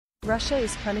Russia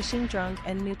is punishing drunk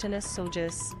and mutinous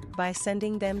soldiers by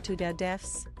sending them to their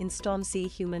deaths in Storm-C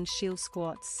human shield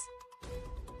squads.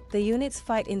 The units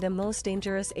fight in the most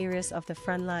dangerous areas of the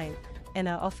front line, and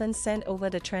are often sent over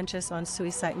the trenches on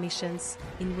suicide missions,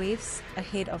 in waves,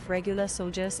 ahead of regular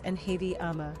soldiers and heavy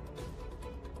armor.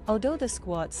 Although the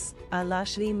squads are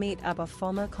largely made up of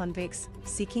former convicts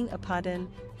seeking a pardon,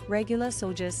 regular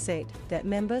soldiers said that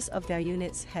members of their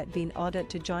units had been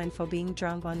ordered to join for being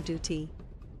drunk on duty,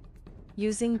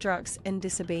 using drugs and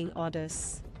disobeying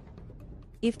orders.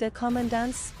 If the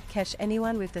commandants catch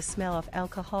anyone with the smell of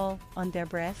alcohol on their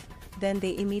breath, then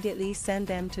they immediately send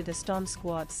them to the storm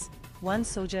squads, one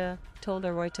soldier told a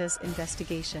Reuters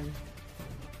investigation.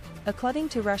 According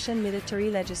to Russian military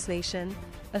legislation,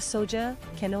 a soldier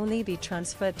can only be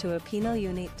transferred to a penal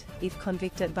unit if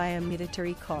convicted by a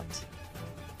military court.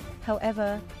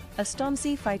 However, a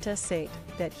Storm-C fighter said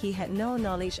that he had no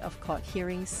knowledge of court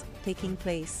hearings taking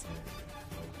place,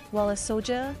 while a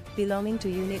soldier belonging to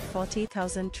Unit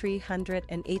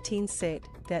 40,318 said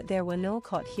that there were no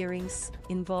court hearings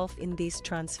involved in these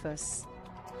transfers.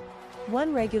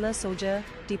 One regular soldier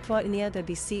deployed near the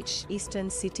besieged eastern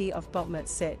city of Bakhmut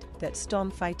said that storm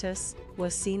fighters were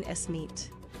seen as meat.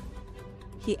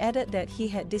 He added that he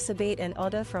had disobeyed an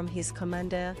order from his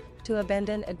commander to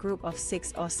abandon a group of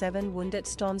 6 or 7 wounded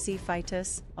Storm-C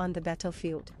fighters on the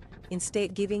battlefield,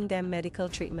 instead giving them medical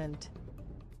treatment.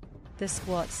 The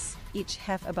squads each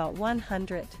have about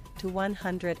 100 to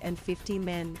 150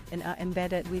 men and are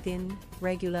embedded within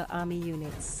regular army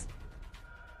units.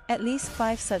 At least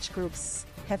 5 such groups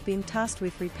have been tasked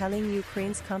with repelling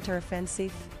Ukraine's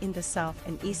counteroffensive in the south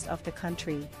and east of the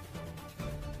country.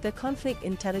 The Conflict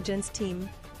Intelligence Team,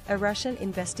 a Russian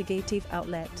investigative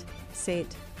outlet, said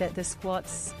that the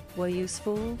squads were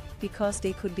useful because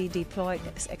they could be deployed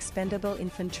as expendable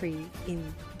infantry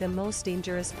in the most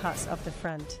dangerous parts of the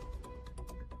front.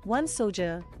 One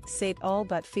soldier said all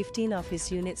but 15 of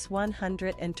his unit's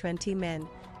 120 men,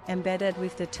 embedded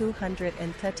with the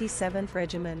 237th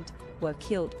Regiment, were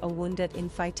killed or wounded in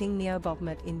fighting near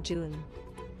Bakhmut in June.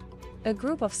 A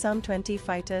group of some 20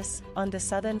 fighters on the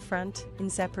southern front in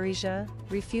Zaporizhia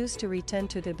refused to return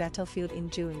to the battlefield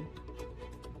in June,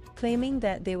 claiming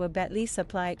that they were badly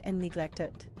supplied and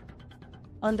neglected.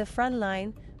 On the front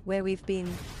line, where we've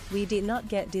been, we did not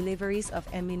get deliveries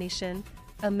of ammunition,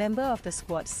 a member of the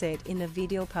squad said in a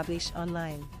video published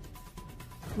online.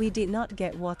 We did not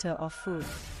get water or food.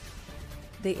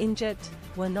 The injured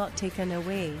were not taken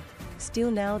away,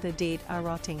 still now the dead are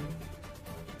rotting.